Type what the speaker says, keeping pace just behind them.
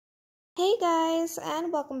Hey guys,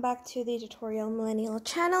 and welcome back to the Tutorial Millennial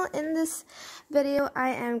channel. In this video, I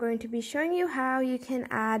am going to be showing you how you can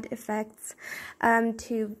add effects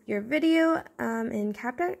to your video in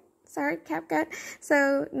CapCut.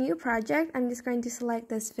 So, new project. I'm just going to select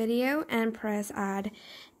this video and press add.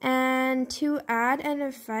 And to add an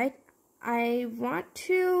effect, I want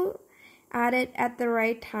to add it at the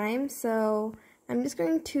right time. So, I'm just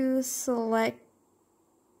going to select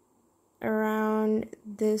around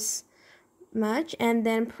this much and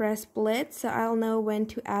then press split so I'll know when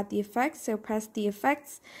to add the effects. So press the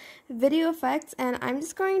effects, video effects, and I'm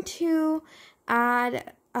just going to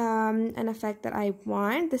add an effect that I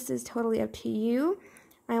want. This is totally up to you.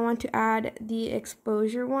 I want to add the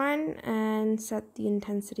exposure one and set the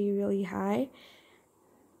intensity really high.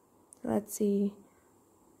 Let's see.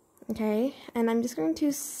 Okay, and I'm just going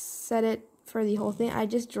to set it for the whole thing. I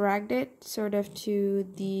just dragged it sort of to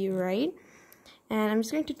the right. And I'm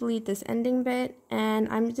just going to delete this ending bit, and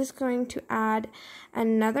I'm just going to add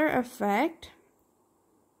another effect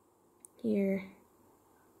here.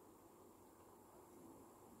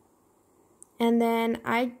 And then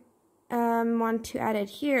I want to add it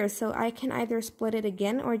here, so I can either split it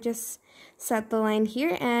again or just set the line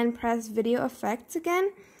here and press video effects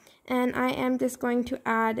again. And I am just going to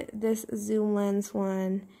add this zoom lens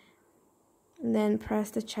one, and then press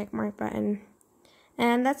the check mark button.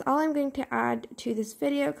 And that's all I'm going to add to this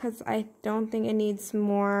video because I don't think it needs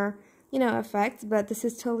more, effects, but this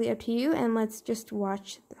is totally up to you, and let's just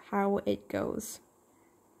watch how it goes.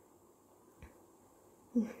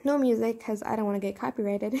 No music because I don't want to get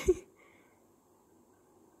copyrighted.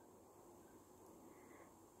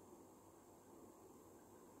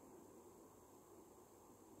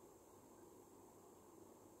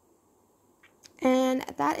 And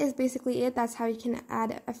that is basically it. That's how you can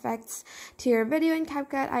add effects to your video in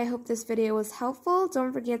CapCut. I hope this video was helpful.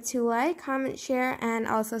 Don't forget to like, comment, share, and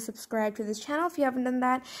also subscribe to this channel if you haven't done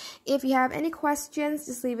that. If you have any questions,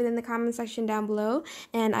 just leave it in the comment section down below,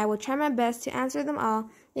 and I will try my best to answer them all.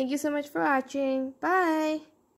 Thank you so much for watching. Bye!